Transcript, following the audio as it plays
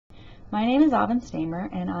My name is Aubyn Stahmer,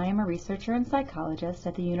 and I am a researcher and psychologist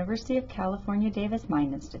at the University of California Davis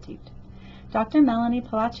Mind Institute. Dr. Melanie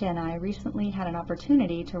Palacia and I recently had an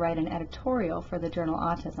opportunity to write an editorial for the journal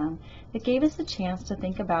Autism that gave us a chance to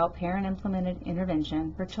think about parent-implemented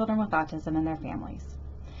intervention for children with autism and their families.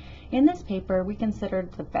 In this paper, we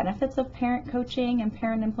considered the benefits of parent coaching and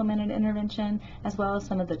parent-implemented intervention, as well as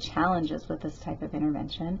some of the challenges with this type of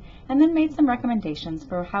intervention, and then made some recommendations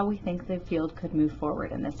for how we think the field could move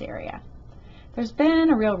forward in this area. There's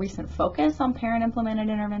been a real recent focus on parent-implemented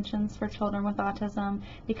interventions for children with autism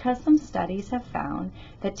because some studies have found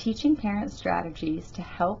that teaching parents strategies to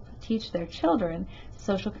help teach their children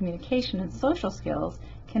social communication and social skills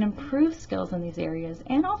can improve skills in these areas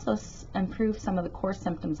and also improve some of the core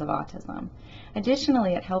symptoms of autism.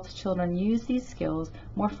 Additionally, it helps children use these skills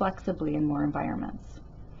more flexibly in more environments.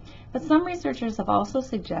 But some researchers have also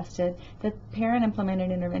suggested that parent-implemented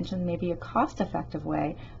intervention may be a cost-effective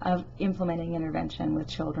way of implementing intervention with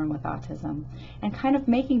children with autism and kind of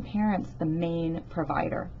making parents the main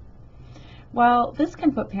provider. While this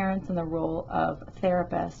can put parents in the role of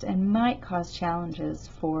therapist and might cause challenges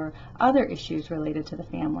for other issues related to the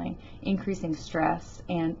family, increasing stress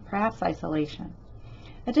and perhaps isolation.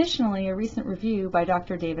 Additionally, a recent review by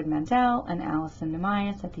Dr. David Mandel and Allison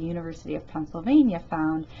Nemias at the University of Pennsylvania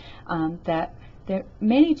found that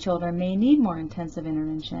many children may need more intensive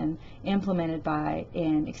intervention implemented by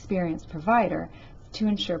an experienced provider to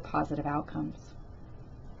ensure positive outcomes.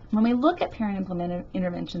 When we look at parent-implemented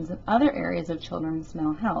interventions in other areas of children's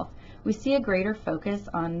mental health, we see a greater focus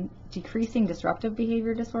on decreasing disruptive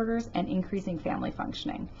behavior disorders and increasing family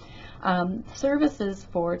functioning. Services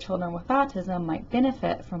for children with autism might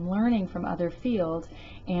benefit from learning from other fields,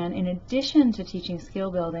 and in addition to teaching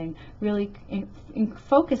skill building, really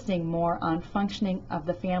focusing more on functioning of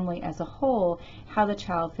the family as a whole, how the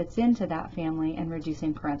child fits into that family, and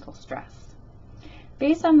reducing parental stress.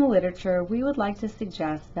 Based on the literature, we would like to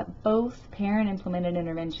suggest that both parent-implemented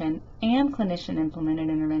intervention and clinician-implemented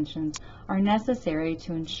interventions are necessary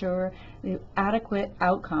to ensure the adequate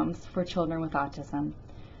outcomes for children with autism.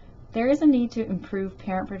 There is a need to improve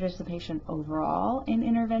parent participation overall in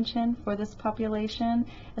intervention for this population,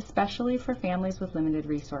 especially for families with limited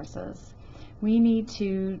resources. We need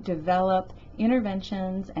to develop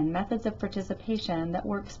interventions and methods of participation that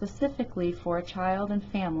work specifically for a child and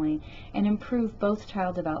family and improve both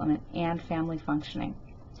child development and family functioning.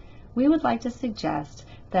 We would like to suggest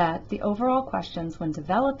that the overall questions when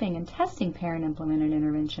developing and testing parent-implemented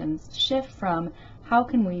interventions shift from how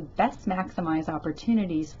can we best maximize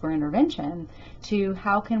opportunities for intervention to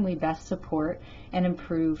how can we best support and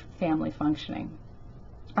improve family functioning.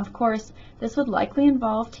 Of course, this would likely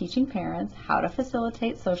involve teaching parents how to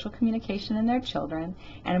facilitate social communication in their children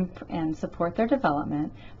and support their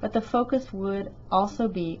development, but the focus would also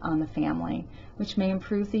be on the family, which may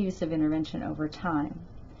improve the use of intervention over time.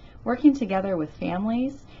 Working together with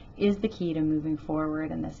families is the key to moving forward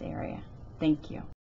in this area. Thank you.